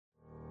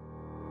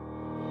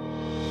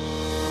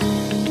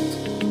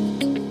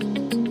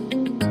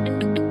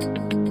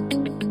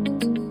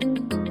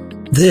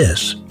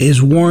This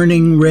is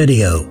Warning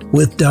Radio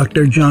with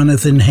Dr.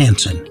 Jonathan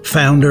Hansen,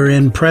 founder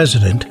and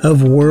president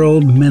of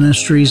World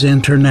Ministries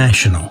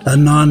International, a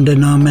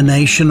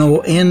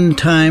non-denominational end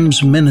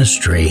times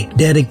ministry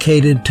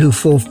dedicated to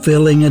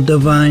fulfilling a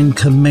divine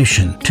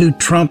commission to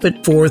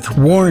trumpet forth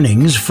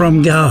warnings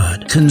from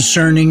God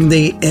concerning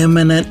the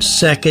imminent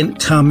second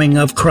coming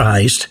of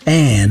Christ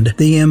and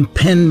the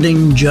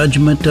impending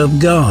judgment of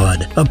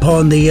God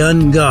upon the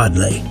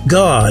ungodly.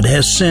 God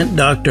has sent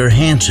Dr.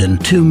 Hansen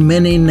to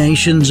many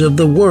nations of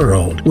the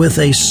world with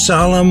a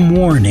solemn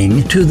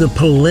warning to the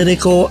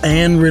political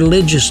and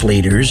religious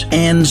leaders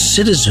and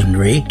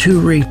citizenry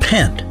to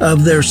repent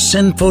of their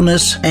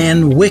sinfulness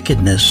and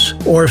wickedness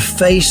or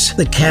face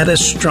the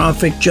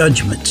catastrophic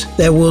judgments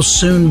that will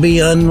soon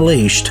be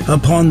unleashed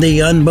upon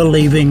the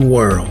unbelieving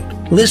world.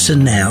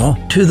 Listen now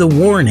to the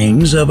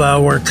warnings of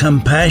our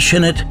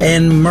compassionate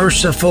and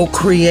merciful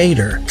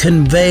Creator,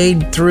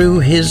 conveyed through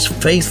His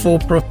faithful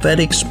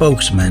prophetic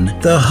spokesman,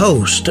 the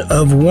host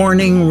of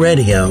Warning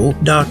Radio,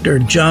 Dr.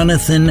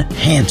 Jonathan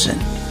Hansen.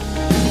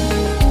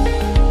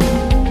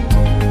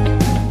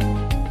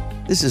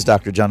 This is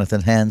Dr.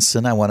 Jonathan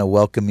Hansen. I want to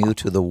welcome you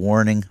to the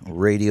Warning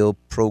Radio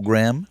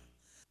program.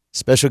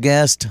 Special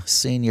guest,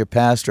 Senior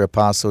Pastor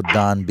Apostle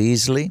Don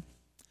Beasley,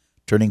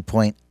 Turning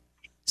Point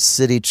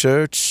City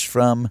Church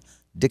from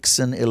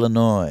Dixon,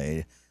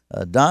 Illinois.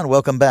 Don,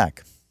 welcome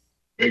back.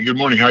 Hey, good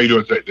morning. How are you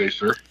doing today,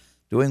 sir?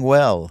 Doing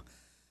well.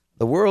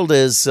 The world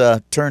is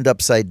turned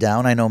upside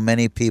down. I know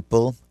many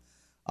people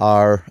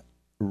are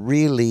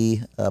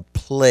really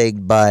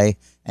plagued by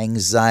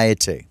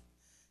anxiety.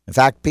 In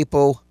fact,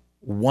 people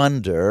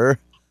wonder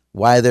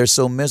why they're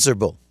so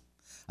miserable.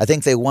 I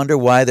think they wonder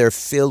why they're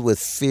filled with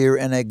fear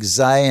and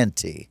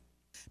anxiety.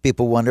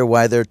 People wonder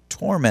why they're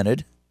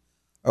tormented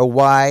or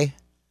why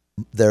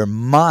their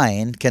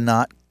mind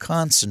cannot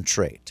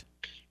concentrate.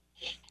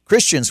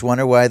 Christians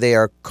wonder why they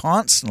are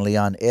constantly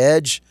on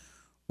edge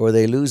or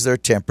they lose their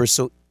temper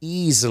so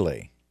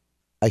easily.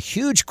 A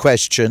huge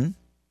question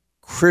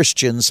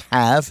Christians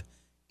have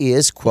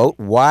is, quote,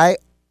 why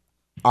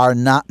are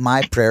not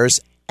my prayers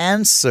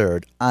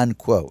answered,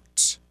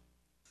 unquote?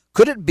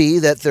 Could it be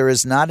that there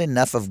is not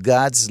enough of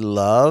God's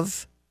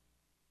love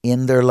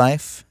in their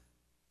life?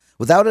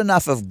 Without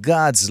enough of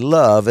God's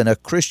love in a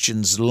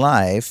Christian's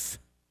life,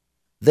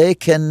 they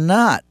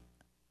cannot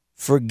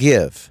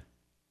forgive.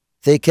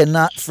 They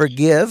cannot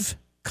forgive.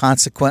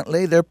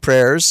 Consequently, their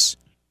prayers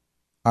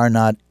are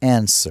not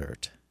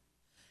answered.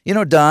 You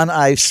know, Don,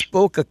 I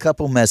spoke a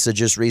couple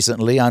messages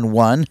recently on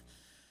one.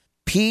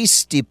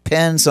 Peace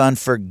depends on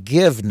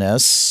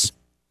forgiveness,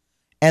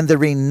 and the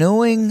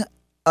renewing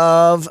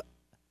of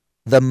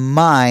the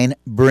mind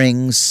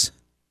brings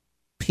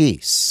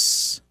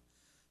peace.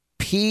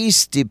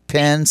 Peace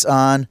depends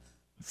on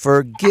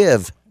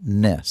forgiveness.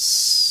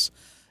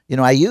 You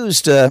know, I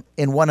used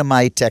in one of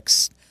my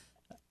text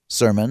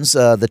sermons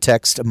the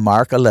text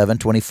Mark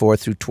 11:24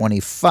 through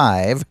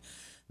 25.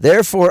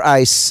 Therefore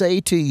I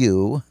say to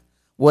you,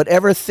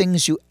 whatever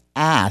things you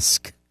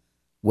ask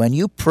when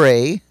you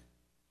pray,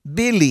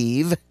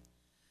 believe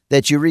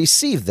that you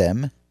receive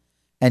them,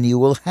 and you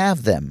will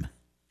have them.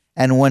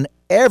 And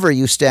whenever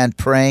you stand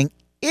praying,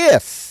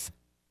 if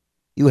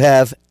you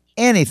have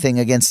anything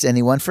against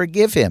anyone,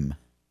 forgive him,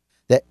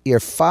 that your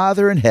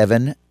Father in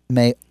heaven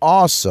may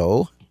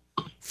also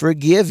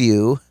forgive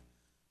you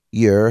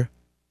your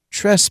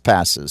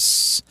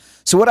trespasses.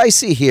 So what I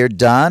see here,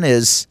 Don,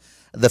 is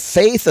the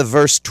faith of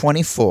verse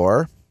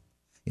 24.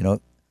 You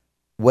know,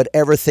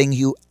 whatever thing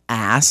you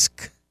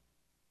ask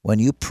when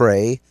you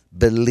pray,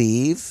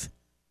 believe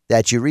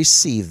that you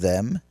receive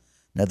them.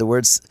 In other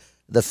words,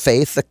 the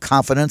faith, the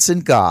confidence in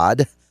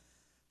God.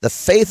 The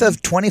faith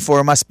of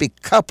 24 must be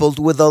coupled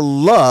with the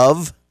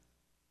love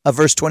of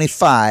verse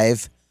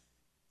 25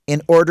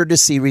 in order to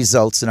see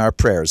results in our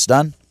prayers.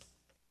 Don?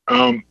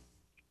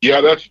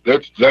 Yeah,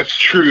 that's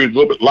true.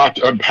 A lot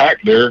to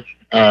unpack there.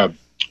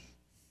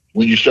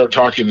 When you start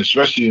talking,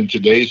 especially in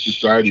today's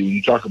society, when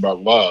you talk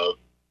about love,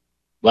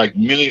 like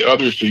many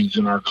other things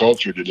in our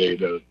culture today,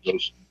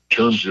 those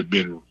terms have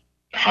been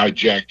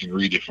hijacked and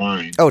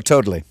redefined. Oh,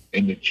 totally.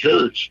 And the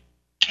church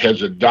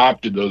has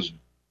adopted those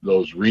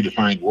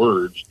redefined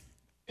words,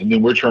 and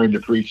then we're trying to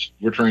preach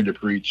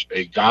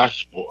a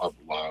gospel of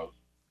love,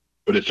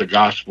 but it's a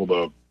gospel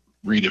of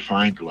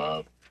redefined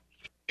love.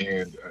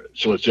 And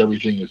so it's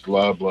everything is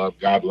love.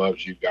 God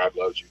loves you, God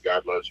loves you,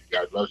 God loves you,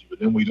 God loves you. But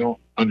then we don't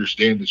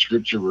understand the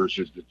scripture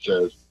verses that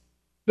says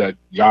that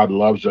God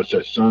loves us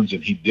as sons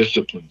and he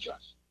disciplines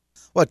us.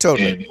 Well,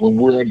 totally. And when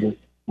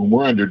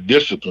we're under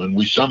discipline,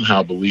 we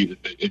somehow believe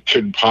that it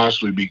couldn't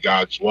possibly be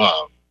God's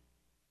love.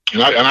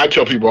 And I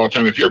tell people all the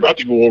time, if you're about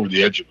to go over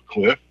the edge of a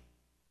cliff,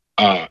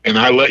 and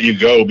I let you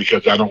go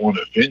because I don't want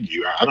to offend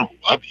you, I don't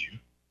love you.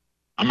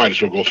 I might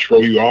as well go throw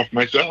you off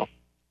myself.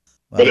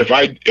 But if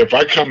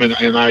I come in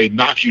and I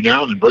knock you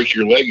down and break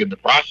your leg in the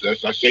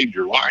process, I saved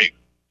your life.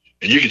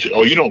 And you can say,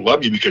 oh, you don't love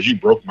me because you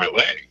broke my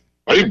leg.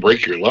 I didn't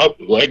break your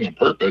leg on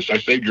purpose. I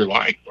saved your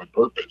life on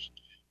purpose.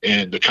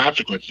 And the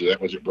consequence of that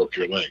was it broke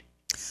your leg.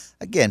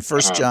 Again,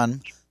 1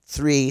 John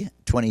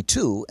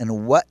 3:22,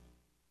 and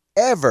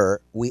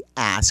whatever we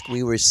ask,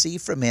 we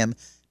receive from him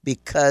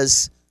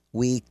because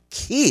we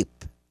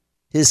keep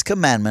his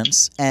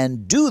commandments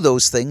and do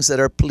those things that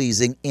are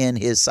pleasing in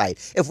his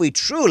sight. If we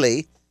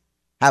truly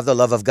have the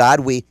love of God,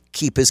 we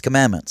keep his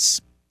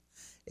commandments.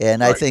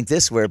 And I think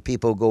this is where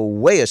people go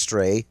way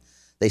astray.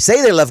 They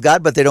say they love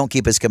God, but they don't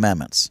keep his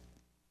commandments.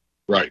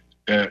 Right.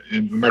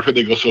 And matter of fact,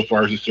 they go so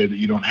far as to say that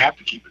you don't have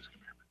to keep his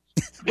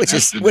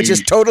commandments. which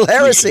is total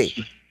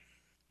heresy.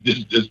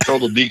 This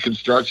total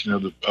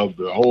deconstruction of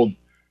the whole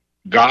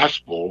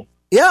gospel.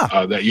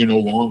 Yeah. That you no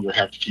longer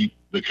have to keep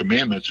the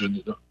commandments.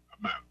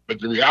 But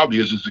the reality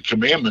is the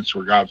commandments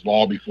were God's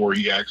law before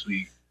he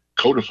actually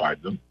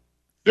codified them.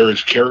 They're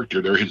his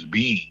character. They're his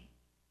being.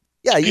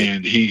 Yeah.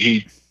 And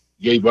he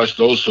gave us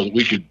those so that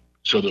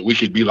we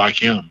could be like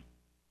him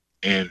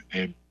and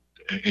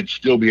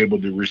still be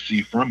able to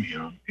receive from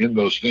him in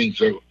those things.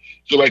 So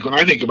like when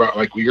I think about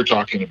like what you're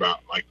talking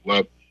about, like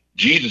love,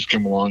 Jesus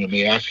come along and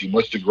they ask him,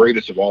 what's the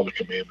greatest of all the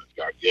commandments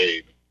God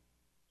gave?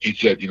 He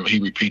said, he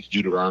repeats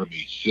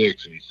Deuteronomy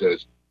 6, and he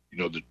says,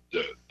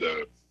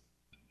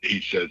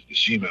 he says the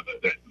Shema,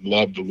 that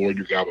love the Lord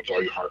your God with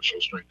all your heart, soul,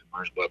 strength, and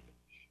mind, love.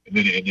 And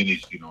then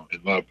he's, in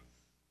love.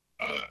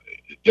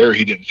 There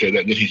he didn't say that.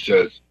 And then he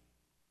says,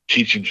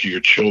 teach him to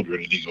your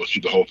children, and he goes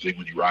through the whole thing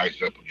when you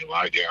rise up, when you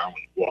lie down,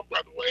 when you walk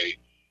by the way.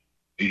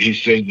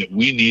 He's saying that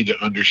we need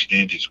to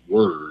understand his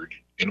word.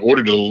 In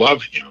order to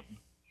love him,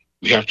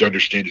 we have to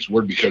understand his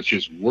word, because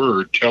his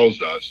word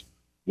tells us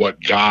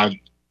what God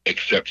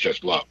accepts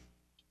as love.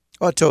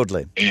 Oh,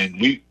 totally. And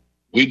we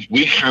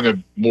kind of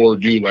more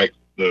do like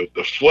the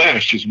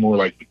flesh is more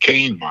like the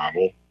Cain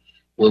model,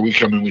 where we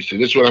come and we say,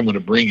 this is what I'm going to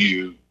bring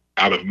you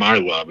out of my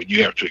love, and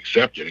you have to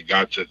accept it. And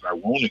God says, I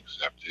won't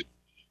accept it.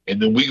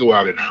 And then we go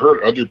out and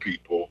hurt other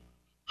people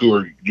who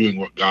are doing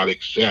what God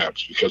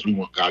accepts, because we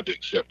want God to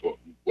accept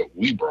what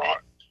we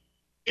brought.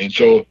 And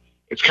so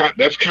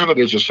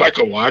there's a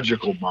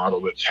psychological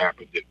model that's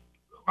happened that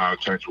a lot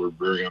of times we're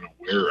very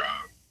unaware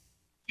of,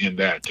 in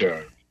that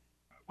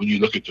when you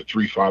look at the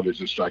three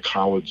fathers of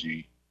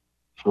psychology,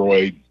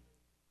 Freud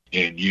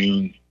and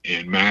Jung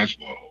and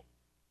Maslow,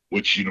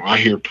 which, I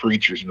hear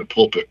preachers in the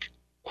pulpit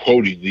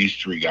quoting these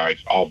three guys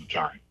all the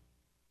time.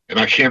 And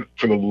I can't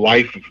for the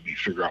life of me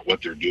figure out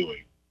what they're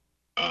doing.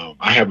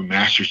 I have a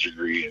master's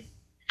degree in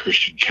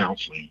Christian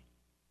counseling,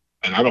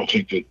 and I don't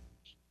think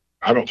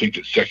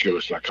that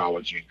secular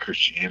psychology and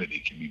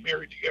Christianity can be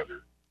married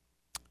together.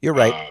 You're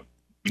right.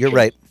 You're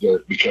right.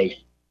 Because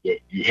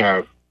you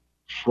have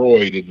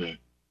Freud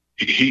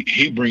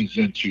he brings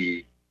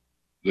into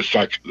the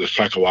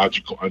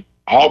psychological,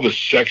 all the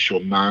sexual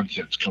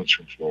nonsense comes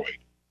from Freud.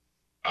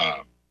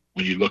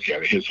 When you look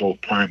at it, his whole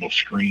primal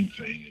scream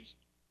thing is,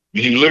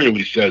 he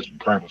literally says in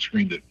Primal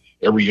Scream that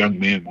every young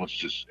man wants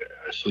to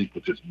sleep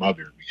with his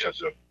mother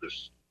because of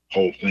this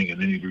whole thing, and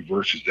then he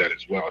reverses that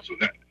as well. So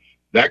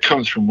that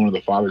comes from one of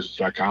the fathers of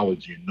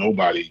psychology, and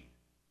nobody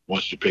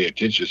wants to pay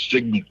attention.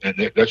 Sigmund,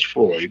 and that's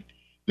Freud.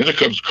 Then it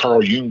comes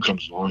Carl Jung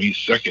comes along. He's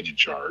second in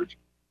charge.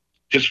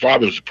 His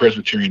father was a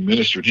Presbyterian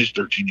minister, and he's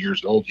 13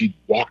 years old. He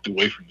walked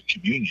away from the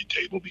communion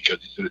table because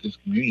he said, at this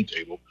communion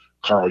table,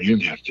 Carl Jung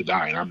has to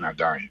die, and I'm not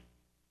dying.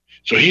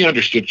 So he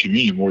understood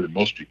communion more than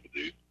most people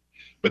do.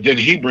 But then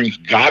he brings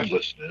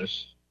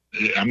godlessness,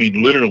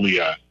 literally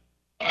a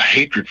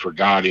hatred for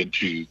God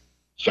into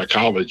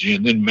psychology.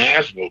 And then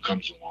Maslow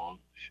comes along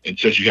and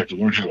says you have to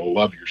learn how to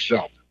love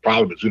yourself. The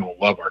problem is we don't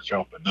love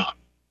ourselves enough.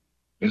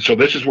 And so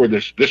this is where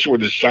this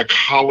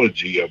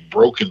psychology of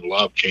broken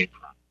love came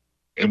from,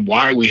 and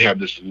why we have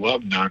this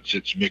love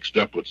nonsense mixed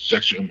up with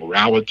sexual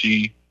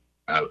immorality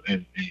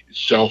and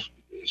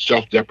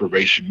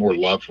self-deprivation, more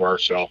love for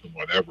ourselves and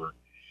whatever,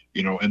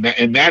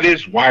 and that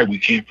is why we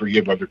can't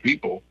forgive other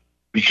people,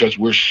 because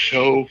we're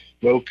so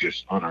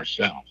focused on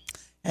ourselves.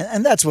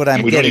 And that's what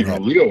I'm getting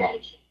at. We don't even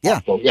realize.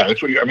 Yeah. Yeah,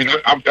 that's what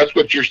that's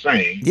what you're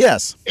saying.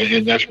 Yes.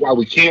 And that's why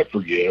we can't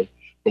forgive,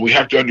 but we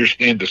have to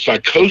understand the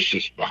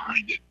psychosis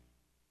behind it.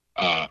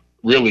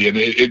 Really, and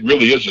it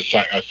really is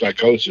a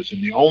psychosis.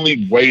 And the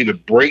only way to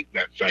break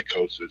that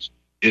psychosis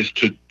is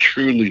to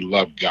truly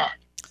love God.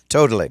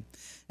 Totally.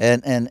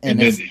 And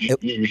then you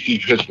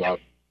receive his love.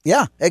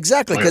 Yeah,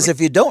 exactly. Because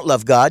if you don't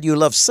love God, you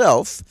love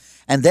self,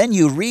 and then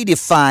you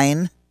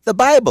redefine the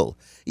Bible.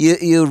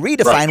 You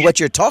redefine what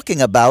you're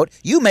talking about.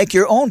 You make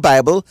your own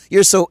Bible.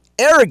 You're so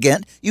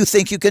arrogant, you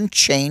think you can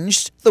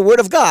change the Word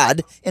of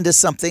God into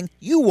something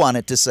you want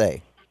it to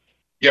say.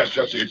 Yes,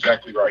 that's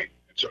exactly right.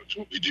 It's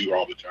what we do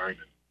all the time.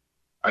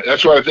 And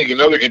that's why I think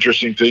another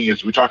interesting thing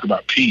is we talk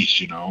about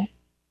peace,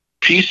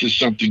 Peace is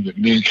something that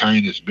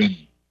mankind has been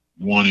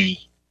wanting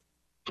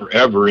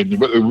forever, and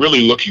what we're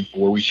really looking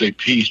for, we say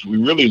peace, we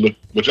really look,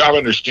 without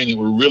understanding,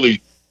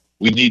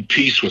 we need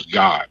peace with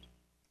God.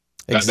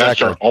 Exactly.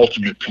 That's our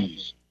ultimate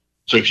peace.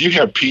 So if you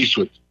have peace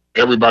with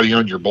everybody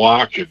on your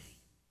block and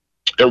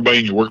everybody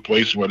in your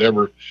workplace and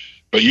whatever,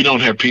 but you don't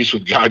have peace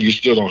with God, you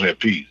still don't have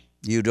peace.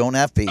 You don't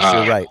have peace,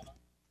 you're right.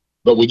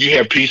 But when you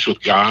have peace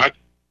with God,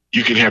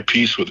 you can have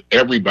peace with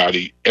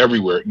everybody,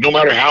 everywhere, no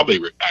matter how they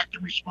react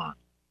and respond.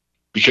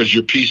 because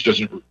your peace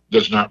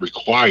does not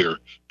require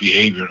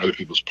behavior on other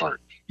people's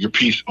part. Your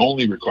peace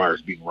only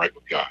requires being right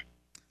with God.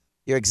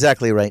 You're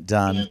exactly right,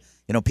 Don. Yeah.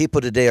 You know,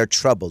 people today are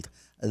troubled.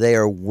 They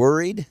are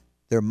worried.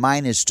 Their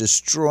mind is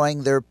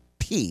destroying their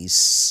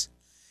peace.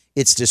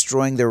 It's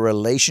destroying their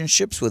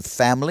relationships with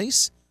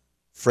families,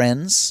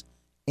 friends,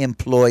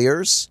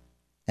 employers,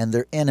 and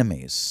their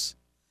enemies.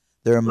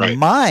 Their Right.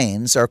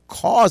 minds are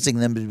causing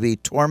them to be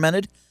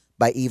tormented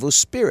by evil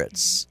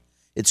spirits.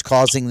 It's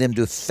causing them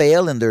to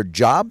fail in their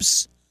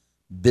jobs,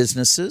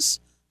 businesses,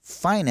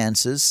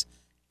 finances,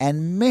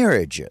 and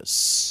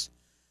marriages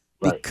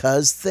Right.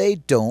 because they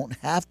don't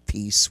have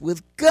peace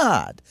with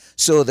God.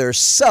 So their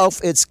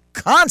self is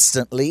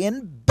constantly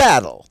in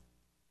battle.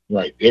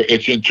 Right.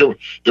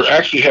 They're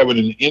actually having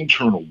an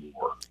internal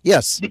war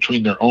Yes.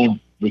 between their own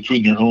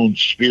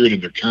spirit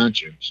and their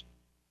conscience,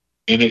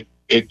 and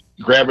it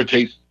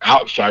gravitates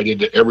outside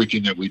into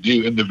everything that we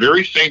do in the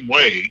very same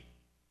way,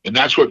 and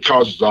that's what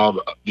causes all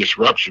the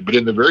disruption. But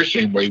in the very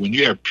same way, when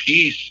you have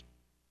peace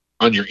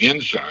on your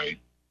inside,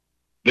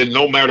 then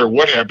no matter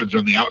what happens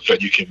on the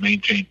outside,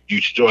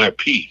 you still have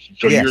peace.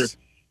 So Yes.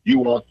 you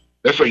walk.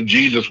 That's like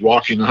Jesus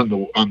walking on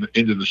the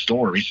into the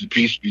storm. He said,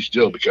 "Peace, be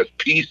still," because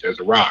peace has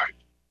arrived.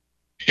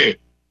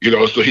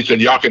 So he said,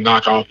 y'all can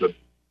knock off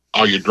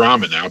all your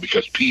drama now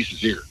because peace is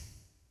here.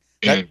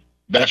 And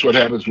that's what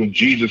happens when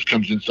Jesus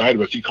comes inside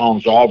of us. He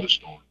calms all the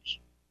storms.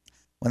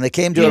 When they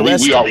came to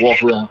arrest we him, all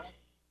walk around.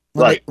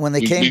 when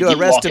they came We to walk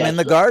arrest him in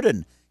the outside.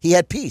 garden, he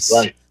had peace.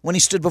 Right. When he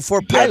stood before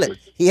Exactly. Pilate,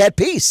 he had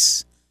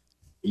peace.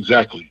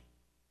 Exactly.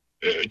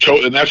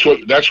 And that's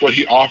what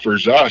he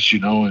offers us,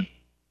 and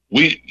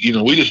we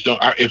just don't.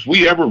 If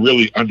we ever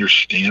really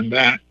understand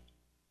that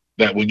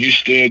when you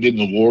stand in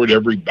the Lord,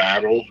 every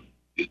battle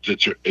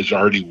is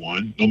already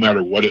won, no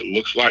matter what it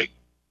looks like.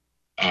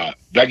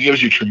 That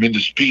gives you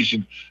tremendous peace.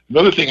 And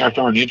another thing I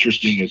found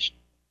interesting is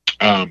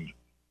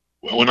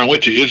when I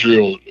went to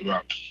Israel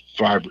about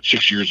 5 or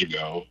 6 years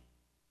ago,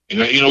 and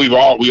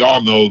we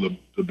all know the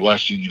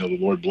blessing. The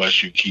Lord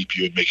bless you and keep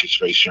you and make His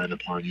face shine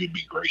upon you and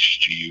be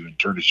gracious to you and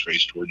turn His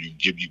face toward you and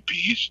give you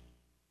peace.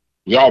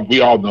 We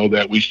all know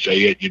that. We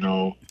say it.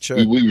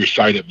 Sure. We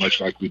recite it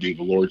much like we do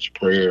the Lord's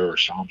Prayer or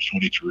Psalms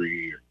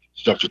 23 or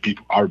stuff that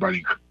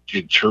everybody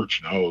in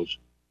church knows.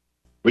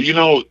 But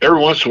every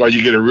once in a while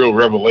you get a real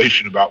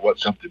revelation about what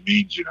something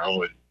means,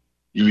 and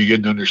you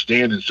begin to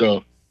understand. And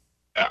so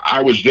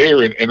I was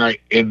there,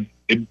 and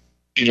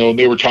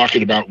they were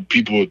talking about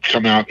people would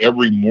come out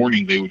every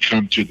morning. They would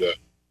come to the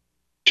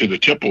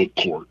temple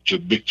court, to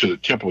the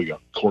temple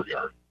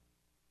courtyard,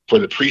 for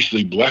the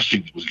priestly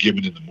blessing that was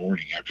given in the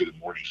morning after the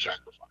morning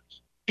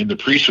sacrifice. And the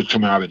priest would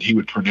come out and he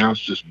would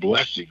pronounce this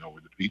blessing over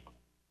the people,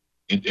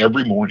 and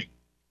every morning.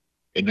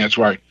 And that's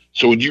why.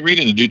 So when you read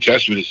in the New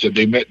Testament, it said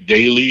they met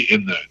daily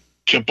in the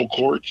temple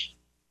courts,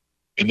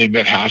 and they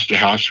met house to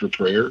house for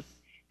prayer.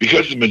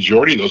 Because the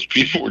majority of those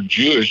people were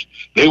Jewish,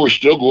 they were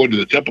still going to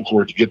the temple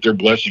court to get their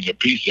blessing of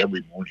peace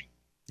every morning.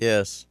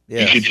 Yes. And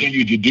Yes.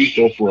 continued to do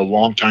so for a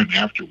long time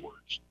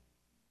afterwards.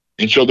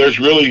 And so there's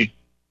really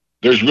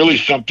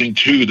something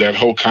to that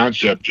whole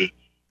concept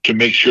to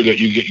make sure that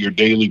you get your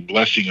daily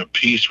blessing of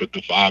peace with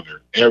the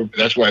Father.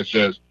 That's why it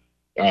says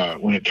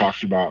when it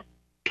talks about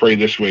pray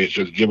this way, it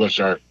says give us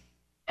our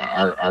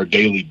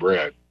daily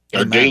bread.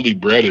 Our Amen. daily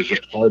bread is a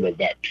part of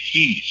that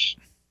peace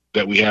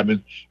that we have.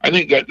 And I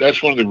think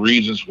that's one of the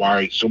reasons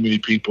why so many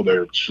people that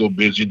are so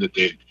busy that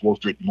they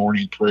forfeit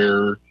morning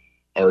prayer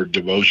or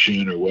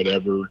devotion or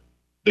whatever,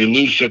 they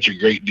lose such a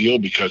great deal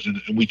because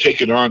and we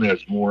take it on as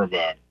more of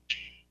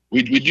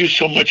we do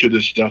so much of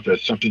this stuff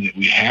as something that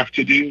we have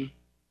to do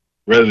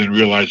rather than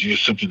realizing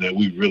it's something that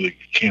we really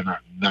cannot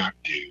not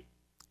do.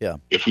 Yeah.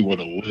 If we want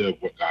to live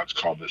what God's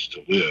called us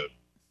to live.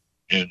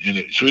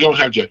 So we don't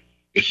have to.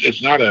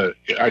 It's not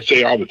I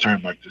say all the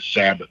time, like the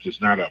Sabbath.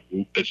 It's not a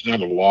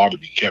law to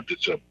be kept.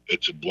 It's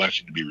a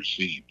blessing to be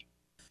received.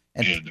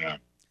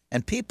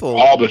 And people,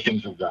 all the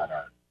things of God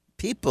are.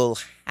 People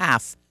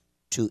have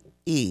to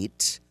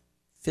eat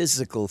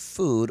physical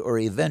food, or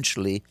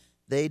eventually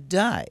they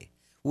die.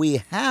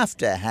 We have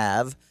to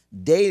have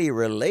daily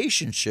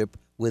relationship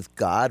with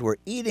God. We're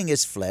eating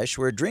His flesh.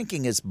 We're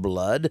drinking His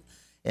blood.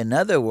 In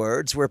other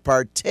words, we're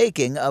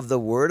partaking of the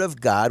Word of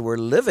God. We're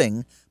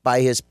living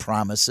by His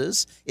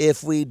promises.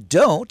 If we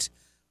don't,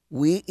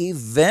 we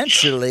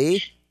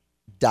eventually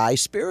die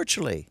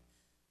spiritually.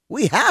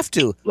 We have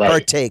to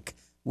partake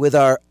with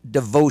our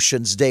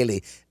devotions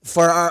daily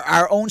for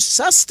our own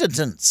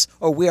sustenance,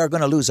 or we are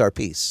going to lose our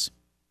peace.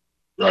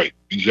 Right,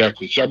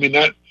 exactly. So,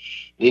 that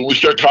when we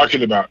start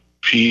talking about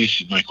peace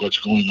and like what's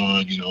going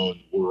on, in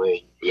the world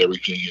with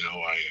everything,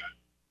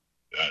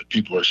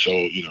 people are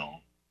so,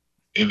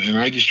 and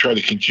I just try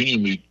to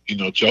continually,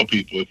 tell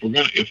people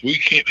if we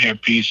can't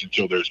have peace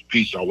until there's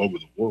peace all over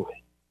the world,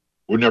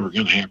 we're never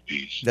going to have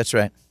peace. That's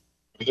right.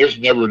 There's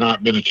never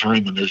not been a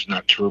time when there's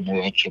not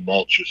turmoil,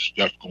 tumultuous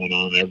stuff going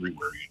on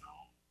everywhere,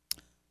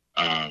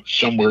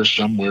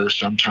 somewhere,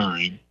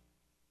 sometime,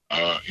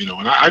 and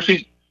I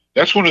think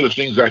that's one of the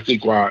things I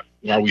think why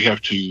we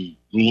have to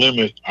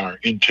limit our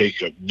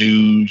intake of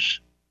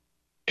news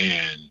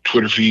and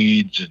Twitter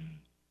feeds and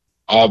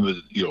all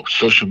the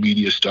social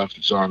media stuff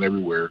that's on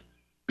everywhere,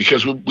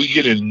 because we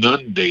get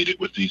inundated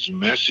with these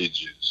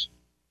messages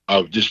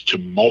of this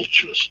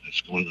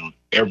tumultuousness going on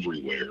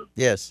everywhere,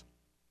 Yes.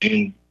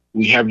 and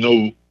we have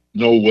no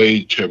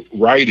way to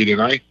write it.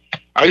 And I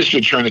just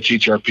been trying to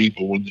teach our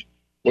people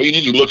well, you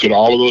need to look at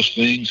all of those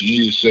things.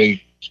 You need to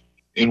say,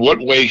 in what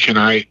way can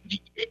I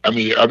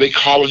mean, are they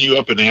calling you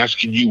up and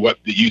asking you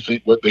what do you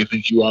think, what they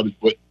think you ought to,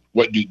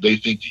 what do they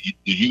think that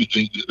you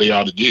think that they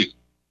ought to do?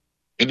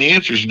 And the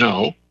answer is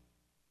no.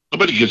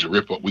 Nobody gives a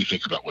rip what we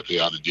think about what they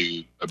ought to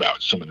do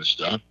about some of this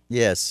stuff.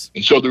 Yes.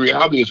 And so the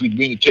reality is we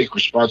begin to take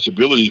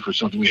responsibility for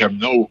something we take,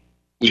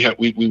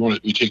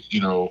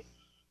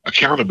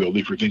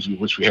 accountability for things for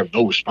which we have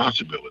no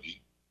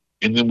responsibility.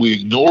 And then we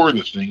ignore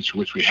the things for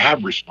which we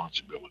have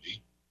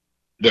responsibility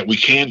that we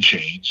can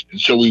change. And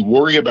so we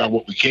worry about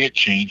what we can't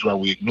change while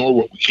we ignore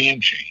what we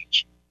can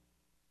change.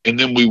 And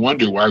then we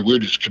wonder why we're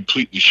just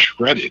completely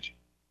shredded.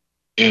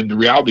 And the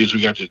reality is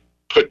we got to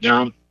put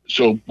down.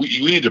 So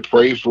we need to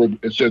pray for,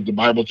 it says the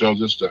Bible tells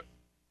us to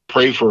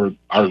pray for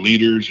our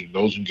leaders and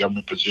those in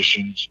government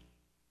positions,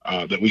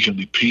 that we can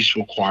lead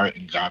peaceful, quiet,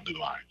 and godly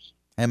lives.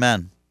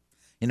 Amen.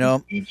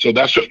 And so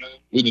that's what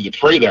we need to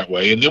pray that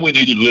way. And then we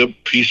need to live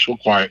peaceful,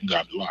 quiet, and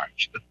godly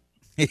lives.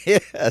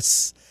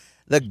 Yes.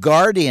 The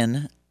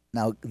guardian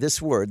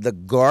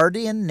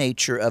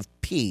nature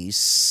of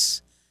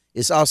peace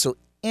is also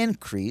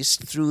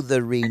increased through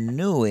the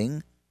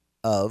renewing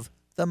of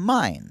the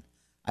mind.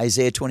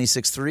 Isaiah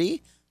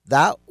 26:3,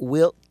 thou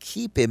wilt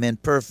keep him in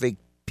perfect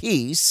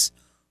peace,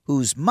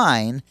 whose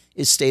mind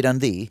is stayed on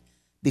thee,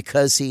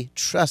 because he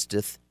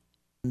trusteth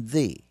in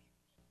thee.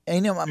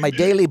 And on my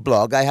daily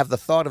blog, I have the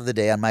thought of the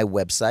day on my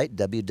website,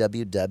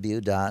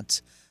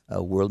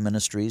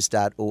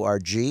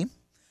 www.worldministries.org.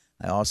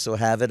 I also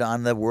have it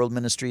on the World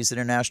Ministries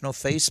International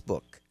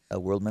Facebook,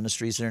 World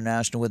Ministries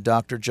International with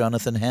Dr.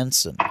 Jonathan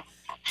Henson.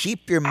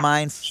 Keep your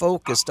mind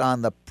focused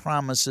on the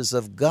promises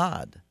of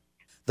God,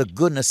 the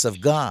goodness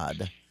of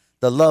God,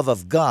 the love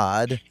of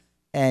God,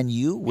 and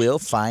you will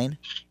find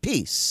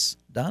peace.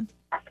 Don?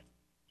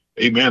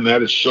 Amen.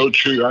 That is so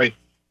true.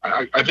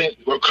 I think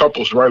what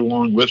couples right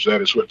along with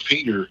that is what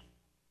Peter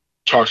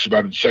talks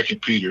about in 2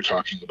 Peter,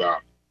 talking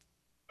about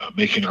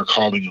making our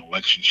calling and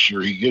election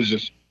sure.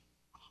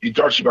 He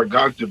talks about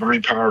God's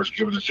divine power has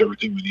given us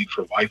everything we need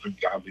for life and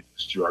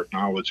godliness through our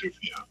knowledge of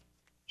Him,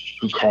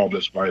 who called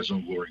us by His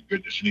own glory and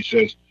goodness. And he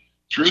says,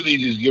 through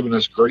these He's given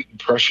us great and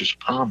precious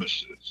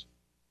promises,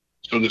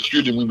 so that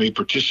through them we may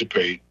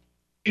participate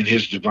in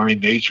His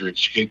divine nature and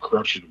escape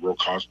corruption the world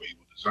caused by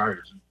evil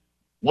desires. And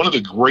one of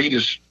the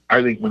greatest,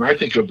 I think, when I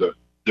think of the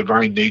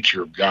divine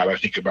nature of God, I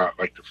think about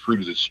like the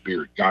fruit of the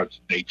Spirit, God's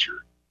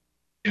nature.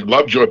 And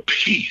love, joy,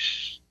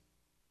 peace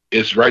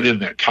is right in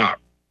that top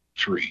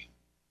three.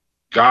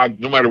 God,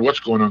 no matter what's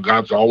going on,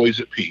 God's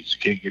always at peace.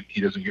 He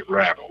doesn't get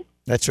rattled.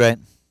 That's right.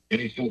 And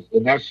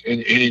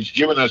He's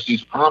given us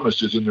these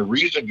promises. And the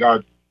reason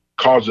God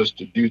calls us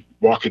to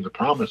walk in the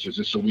promises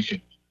is so we can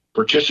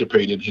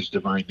participate in His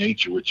divine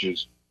nature, which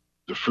is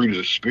the fruit of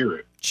the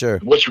Spirit. Sure.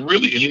 And what's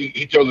really, and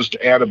he tells us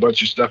to add a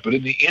bunch of stuff, but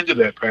in the end of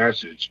that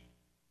passage,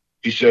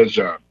 he says,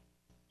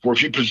 for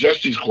if you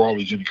possess these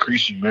qualities in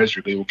increasing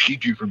measure, they will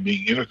keep you from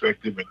being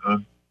ineffective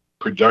and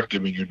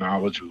unproductive in your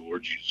knowledge of the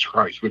Lord Jesus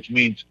Christ, which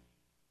means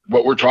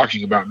what we're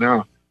talking about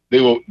now, they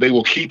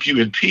will keep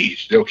you in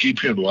peace. They'll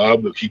keep you in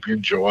love. They'll keep you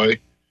in joy.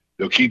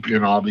 They'll keep you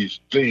in all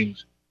these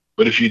things.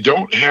 But if you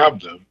don't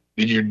have them,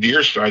 then you're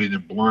nearsighted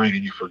and blind,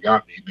 and you've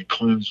forgotten. You've been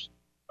cleansed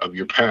of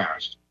your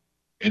past.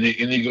 And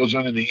he goes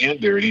on in the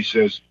end there, and he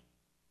says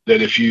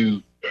that if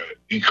you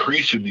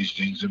increase in these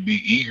things and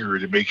be eager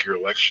to make your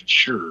election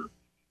sure,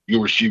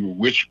 you'll receive a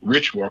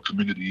rich welcome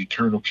into the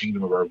eternal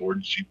kingdom of our Lord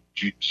and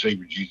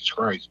Savior Jesus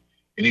Christ.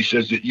 And he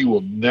says that you will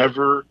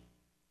never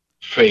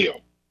fail.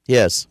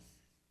 Yes.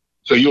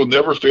 So you'll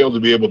never fail to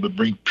be able to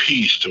bring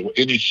peace to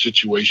any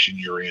situation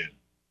you're in.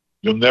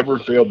 You'll never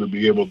fail to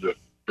be able to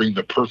bring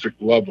the perfect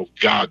love of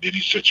God to any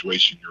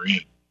situation you're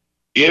in.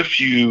 If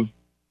you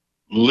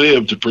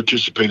live to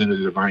participate in the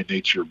divine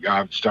nature of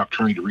God and stop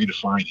trying to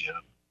redefine Him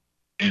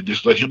and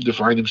just let Him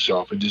define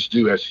Himself and just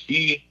do as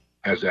He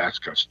has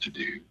asked us to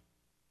do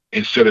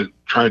instead of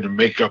trying to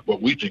make up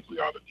what we think we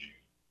ought to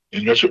do.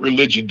 And that's what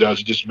religion does.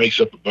 It just makes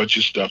up a bunch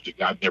of stuff that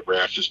God never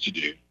asked us to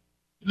do.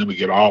 And then we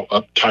get all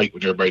uptight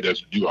when everybody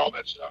doesn't do all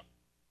that stuff.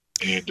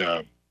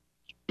 And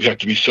we have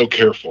to be so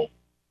careful.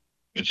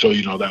 And so,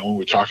 that when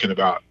we're talking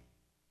about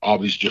all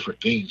these different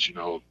things,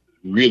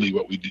 really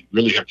what we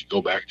really have to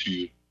go back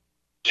to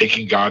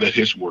taking God at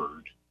His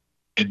word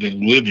and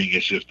then living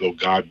as if though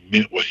God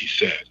meant what He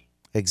said.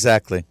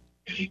 Exactly.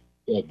 And He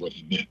said what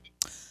He meant.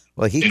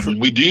 Well, and when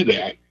we do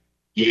that,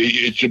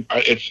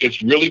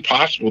 it's really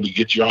possible to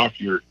get you off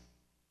to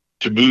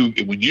move.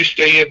 And when you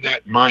stay in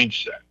that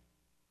mindset,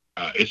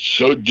 it's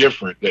so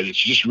different that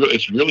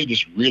it's really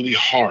just really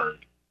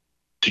hard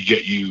to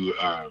get you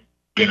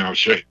bent out of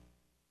shape.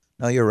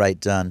 No, you're right,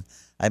 Don.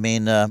 I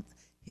mean,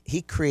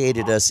 He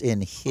created us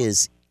in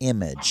His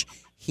image.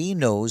 He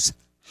knows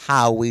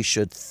how we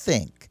should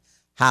think,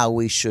 how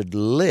we should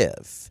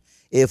live.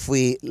 If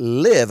we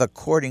live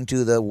according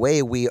to the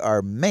way we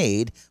are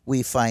made,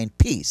 we find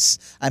peace.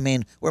 I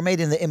mean, we're made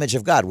in the image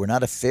of God. We're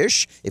not a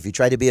fish. If you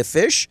try to be a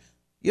fish,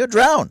 you'll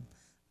drown.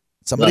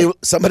 Somebody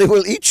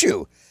will eat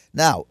you.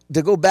 Now,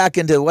 to go back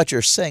into what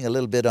you're saying a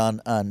little bit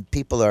on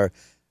people are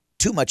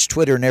too much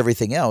Twitter and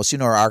everything else,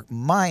 our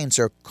minds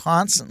are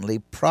constantly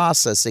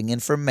processing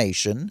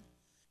information.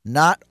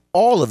 Not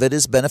all of it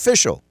is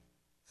beneficial.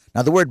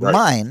 Now, the word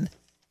mind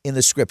in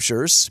the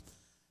scriptures,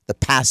 the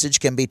passage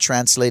can be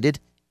translated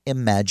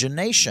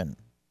imagination.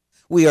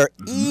 We are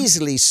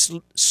easily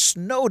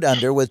snowed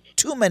under with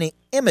too many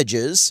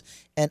images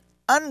and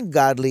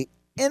ungodly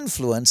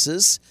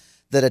influences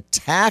that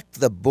attack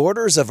the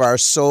borders of our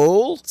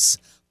souls,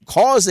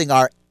 causing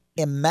our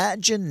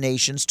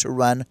imaginations to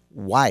run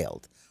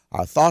wild.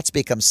 Our thoughts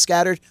become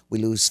scattered. We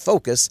lose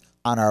focus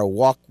on our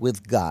walk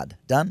with God.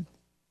 Done?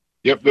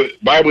 Yep, the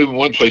Bible in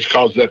one place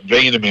calls that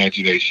vain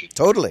imagination.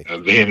 Totally.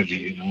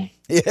 Vanity,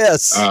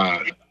 Yes.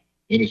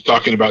 And it's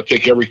talking about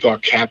take every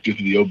thought captive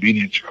to the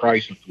obedience of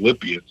Christ in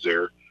Philippians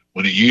there,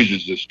 when it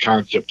uses this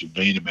concept of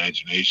vain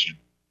imagination.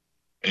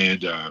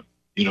 And,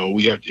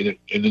 we have to,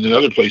 and then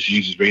another place it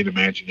uses vain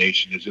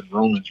imagination is in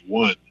Romans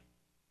 1,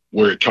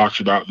 where it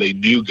talks about they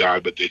knew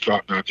God, but they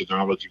thought not the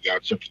knowledge of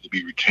God something to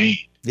be retained.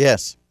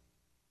 Yes.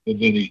 And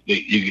then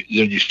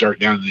you start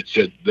down and it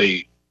said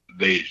they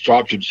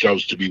thought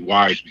themselves to be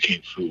wise,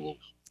 became fools.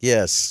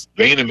 Yes.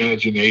 Vain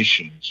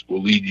imaginations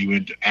will lead you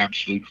into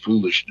absolute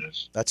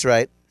foolishness. That's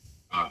right.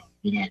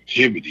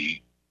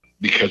 Inactivity,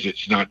 because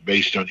it's not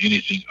based on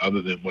anything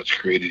other than what's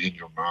created in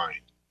your mind.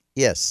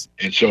 Yes.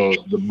 And so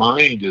the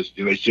mind is,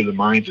 they say the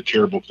mind's a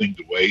terrible thing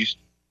to waste,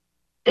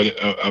 but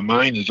a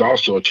mind is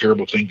also a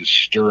terrible thing to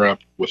stir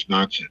up with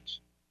nonsense.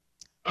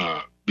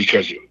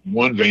 Because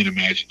one vain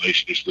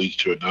imagination just leads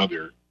to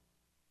another,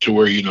 to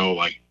where,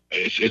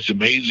 it's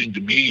amazing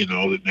to me,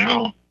 that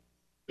now,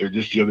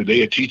 just the other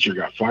day, a teacher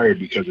got fired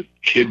because a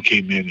kid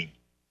came in and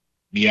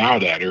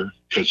meowed at her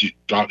because he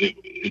thought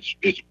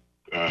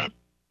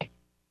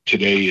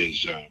today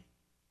is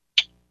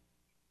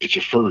it's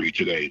a furry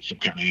today. It's some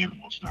kind of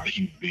animal. It's not a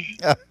human being.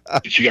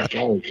 And she got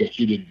fired because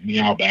she didn't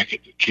meow back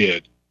at the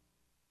kid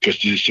because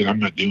she just said, "I'm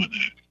not doing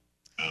that."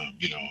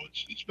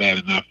 It's bad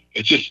enough.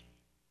 It's just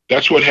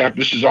that's what happened.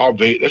 This is all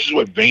vain. This is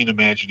what vain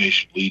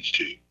imagination leads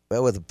to.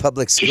 Well, with the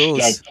public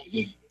schools,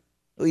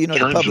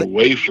 turns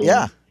away from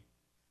the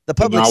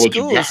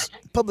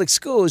public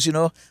schools,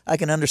 I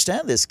can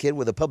understand this kid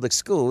with the public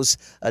schools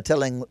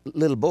telling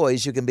little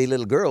boys you can be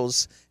little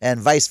girls and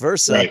vice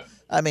versa. Right.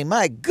 I mean,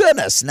 my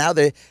goodness, now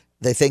they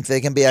think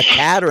they can be a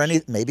cat or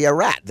maybe a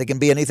rat. They can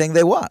be anything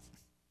they want.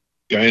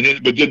 Yeah,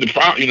 but then the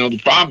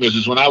problem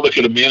is when I look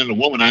at a man and a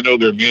woman, I know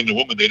they're a man and a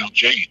woman. They don't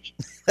change.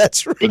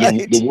 That's right. But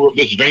the world,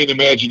 this vain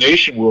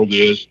imagination world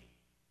is,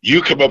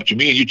 you come up to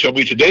me and you tell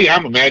me today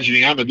I'm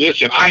imagining I'm in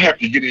this, and I have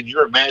to get in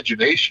your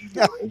imagination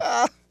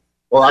world,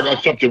 or I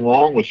got something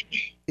wrong with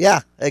me. Yeah,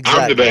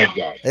 exactly. I'm the bad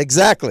guy.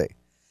 Exactly.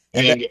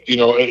 And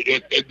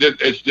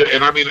it's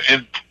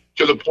and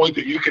to the point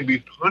that you can be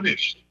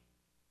punished.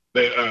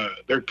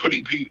 They're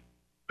putting people.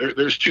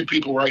 There's two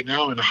people right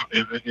now in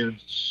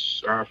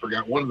I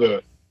forgot, one of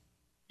the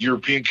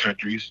European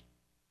countries.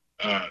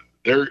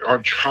 They're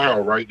on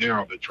trial right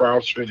now. The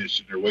trial's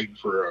finished, and they're waiting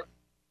for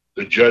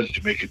the judge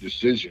to make a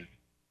decision,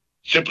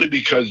 simply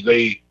because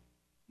they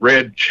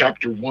read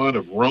chapter 1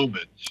 of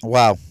Romans.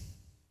 Wow.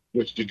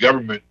 Which the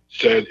government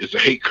said is a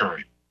hate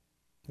crime.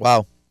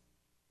 Wow.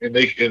 And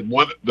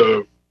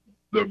the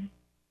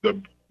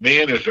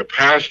man is a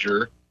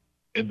pastor,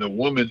 and the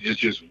woman is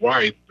his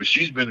wife, but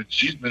she's been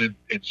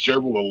in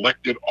several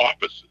elected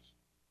offices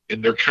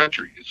in their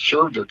country, and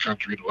served their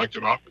country in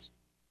elected offices,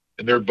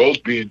 and they're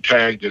both being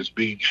tagged as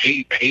being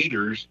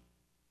haters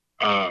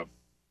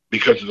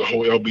because of the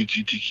whole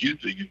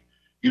LGBTQ thing.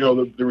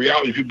 And, the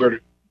reality, people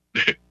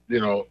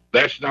better,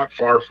 that's not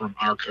far from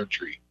our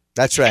country.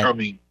 That's right.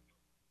 Coming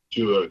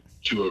to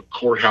a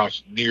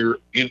courthouse near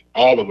in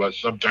all of us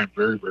sometime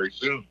very, very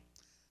soon.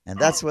 And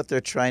that's what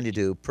they're trying to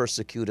do,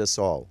 persecute us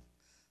all.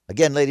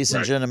 Again, ladies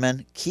and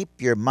gentlemen,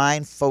 keep your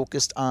mind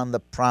focused on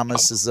the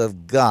promises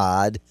of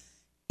God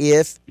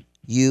if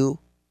you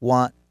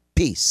want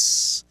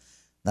peace.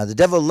 Now, the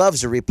devil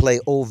loves to replay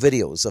old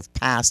videos of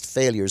past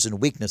failures and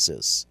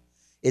weaknesses.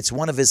 It's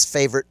one of his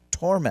favorite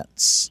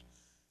torments.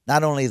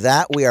 Not only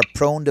that, we are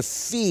prone to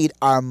feed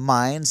our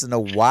minds in a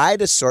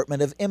wide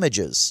assortment of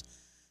images,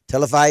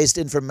 televised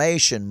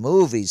information,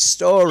 movies,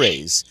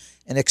 stories,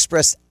 and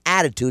expressed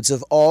attitudes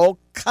of all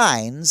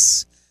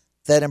kinds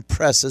that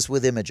impress us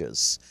with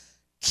images.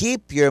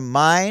 Keep your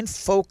mind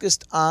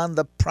focused on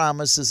the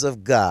promises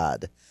of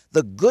God,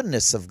 the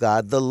goodness of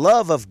God, the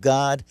love of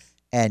God,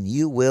 and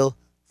you will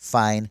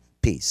find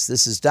peace.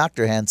 This is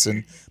Dr.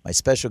 Hansen. My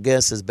special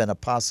guest has been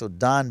Apostle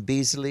Don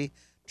Beasley,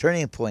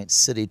 Turning Point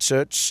City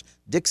Church,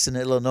 Dixon,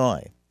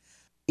 Illinois.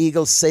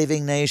 Eagle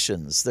Saving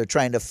Nations. They're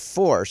trying to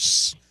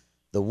force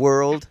the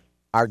world,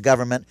 our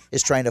government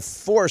is trying to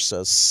force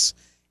us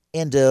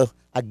into,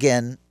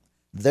 again,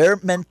 their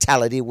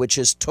mentality, which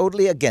is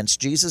totally against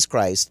Jesus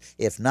Christ,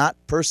 if not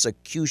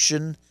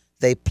persecution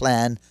they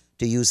plan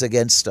to use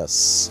against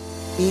us.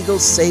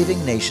 Eagles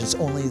saving nations.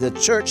 Only the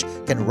church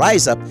can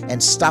rise up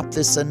and stop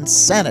this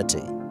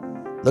insanity.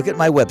 Look at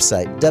my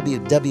website,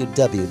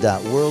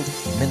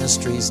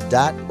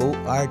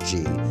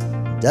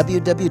 www.worldministries.org.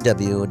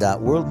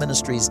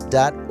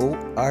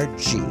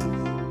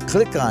 www.worldministries.org.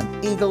 Click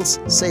on Eagles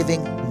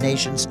Saving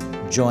Nations.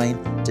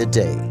 Join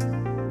today.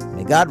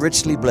 May God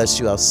richly bless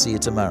you. I'll see you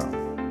tomorrow.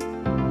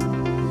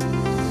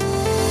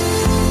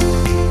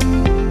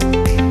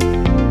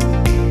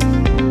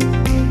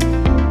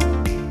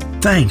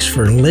 Thanks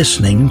for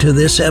listening to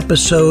this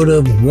episode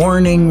of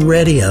Warning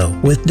Radio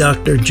with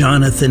Dr.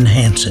 Jonathan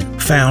Hansen,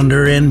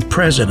 founder and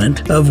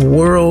president of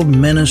World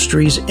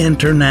Ministries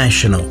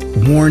International.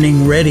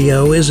 Warning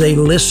Radio is a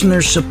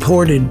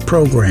listener-supported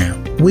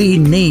program. We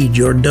need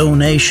your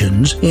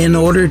donations in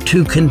order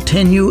to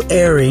continue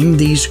airing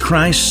these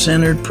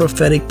Christ-centered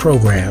prophetic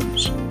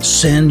programs.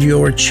 Send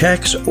your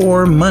checks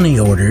or money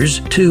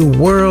orders to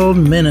World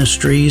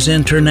Ministries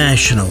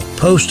International,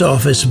 Post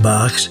Office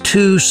Box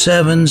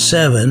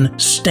 277,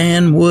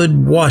 Stanwood,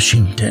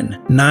 Washington,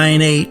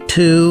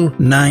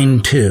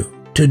 98292.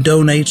 To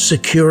donate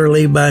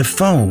securely by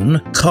phone,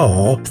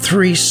 call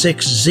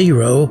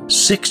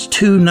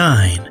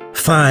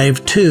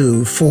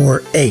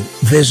 360-629-5248.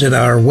 Visit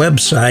our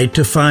website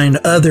to find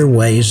other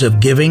ways of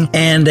giving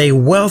and a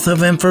wealth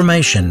of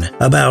information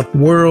about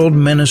World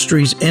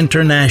Ministries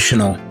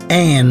International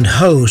and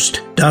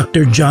host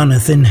Dr.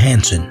 Jonathan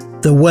Hansen.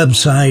 The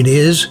website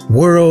is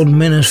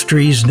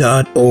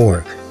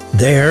worldministries.org.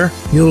 There,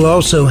 you'll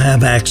also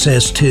have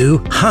access to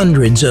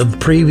hundreds of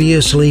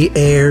previously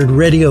aired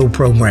radio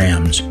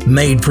programs,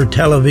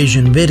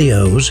 made-for-television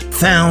videos,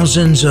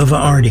 thousands of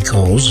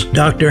articles,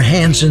 Dr.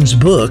 Hansen's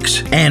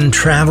books, and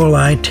travel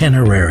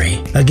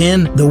itinerary.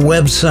 Again, the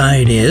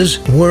website is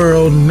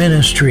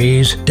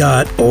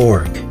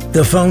worldministries.org.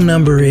 The phone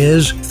number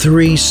is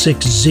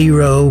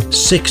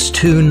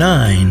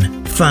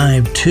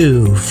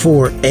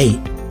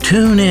 360-629-5248.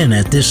 Tune in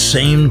at this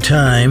same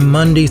time,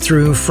 Monday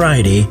through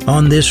Friday,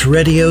 on this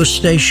radio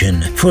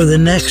station for the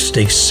next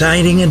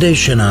exciting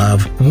edition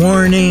of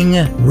Warning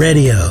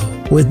Radio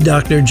with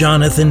Dr.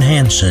 Jonathan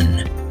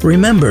Hansen.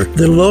 Remember,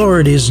 the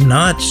Lord is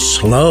not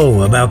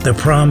slow about the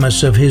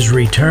promise of His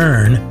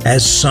return,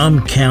 as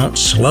some count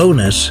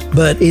slowness,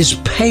 but is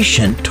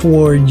patient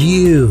toward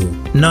you,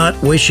 not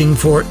wishing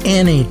for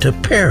any to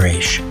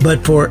perish,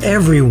 but for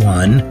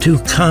everyone to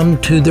come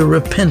to the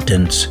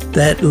repentance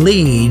that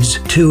leads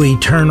to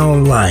eternal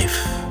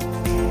life.